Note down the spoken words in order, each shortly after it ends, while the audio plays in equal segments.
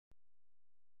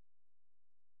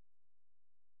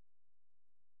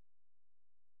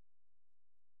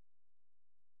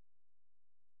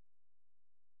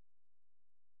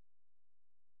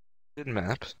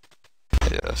map.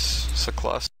 Yes, it's a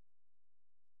class.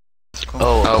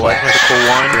 Oh, classical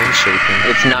one. Screen shaking.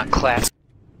 It's not class.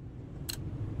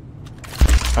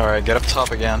 Alright, get up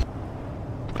top again.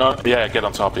 Yeah, get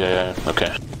on top. Yeah.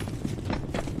 Okay.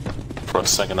 For a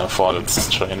second, I thought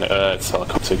it's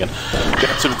helicopter again.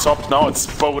 Get to the top now. It's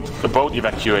boat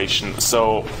evacuation.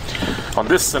 So, on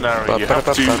this scenario, you have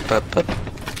to.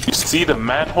 You see the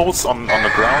manholes on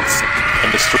the ground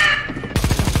in the street.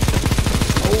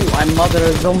 Oh, I'm mother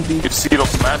a zombie. You see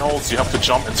those manholes. You have to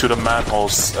jump into the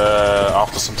manholes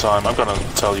after some time. I'm gonna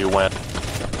tell you when.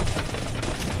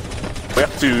 We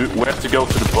have to go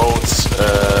to the boats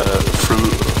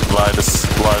via the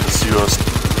sewers.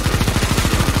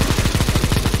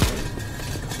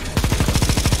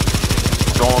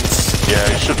 Yeah,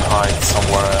 you should hide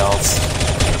somewhere else.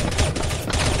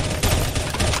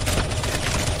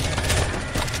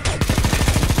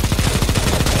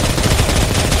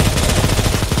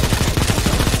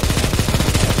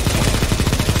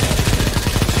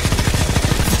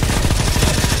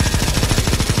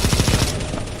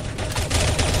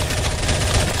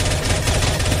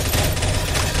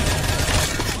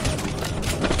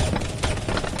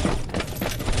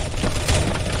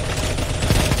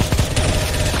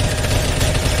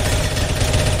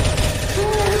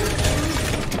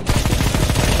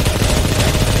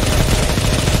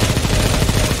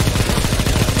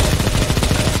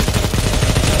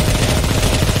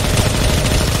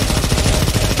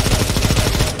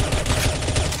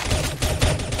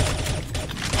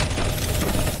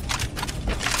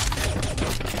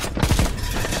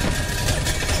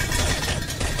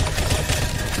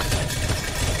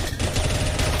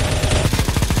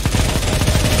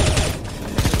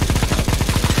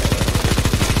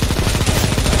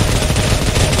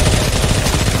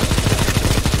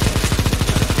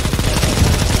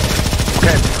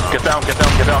 Get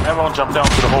down, everyone jump down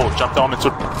to the hole, jump down into...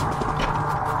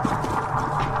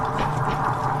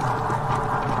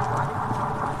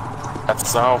 Head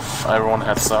south, everyone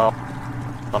head south.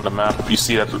 On the map, you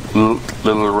see that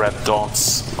little red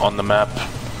dots on the map,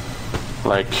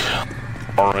 like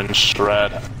orange,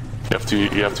 red.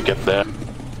 You have to get there.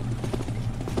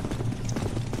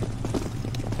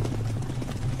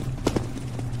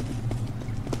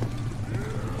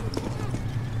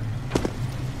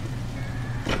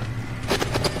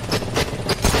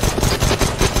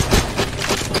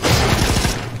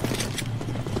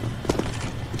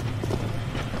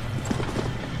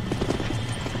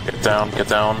 Get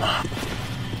down.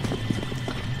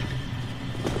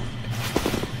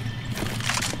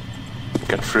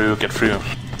 Get through.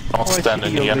 Not stand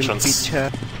in the entrance.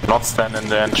 Not stand in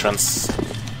the entrance.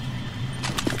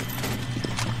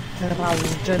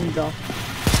 Transgender.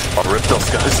 Oh, rip those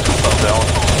guys too far down.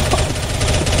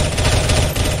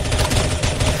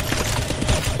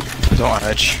 Don't want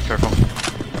edge, careful. Get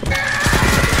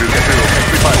through, okay,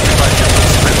 3-5,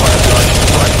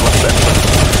 left entrance.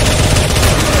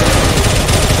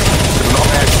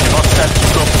 Do not stand too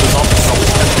close to the zombies, so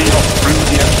stand through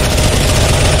the entrance.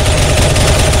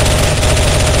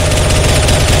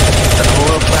 And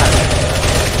roll back.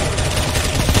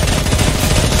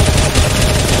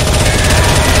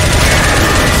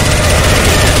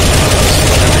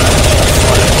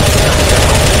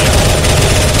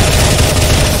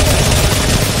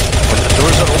 When the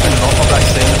doors are open, don't come back,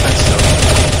 stay in the fence still.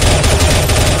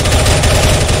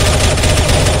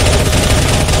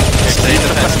 Stay in the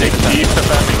fence, keep the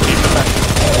landing. Keep the landing.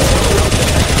 No,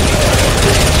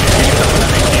 keep the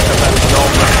landing.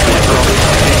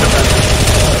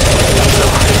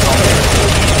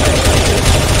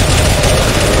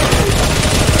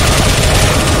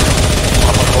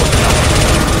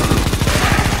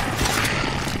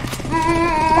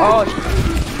 Oh,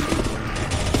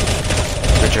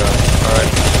 Good job.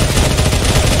 Alright.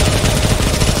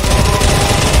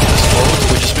 This boat,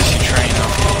 we just missed your train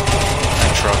now.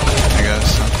 And truck, I guess.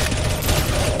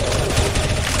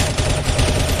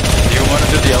 Do you want to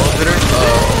do the elevator?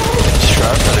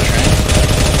 Strap for the train?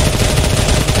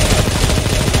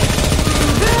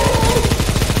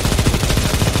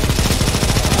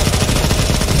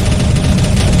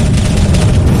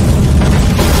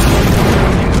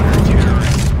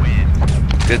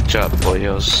 Good job,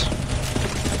 boyos.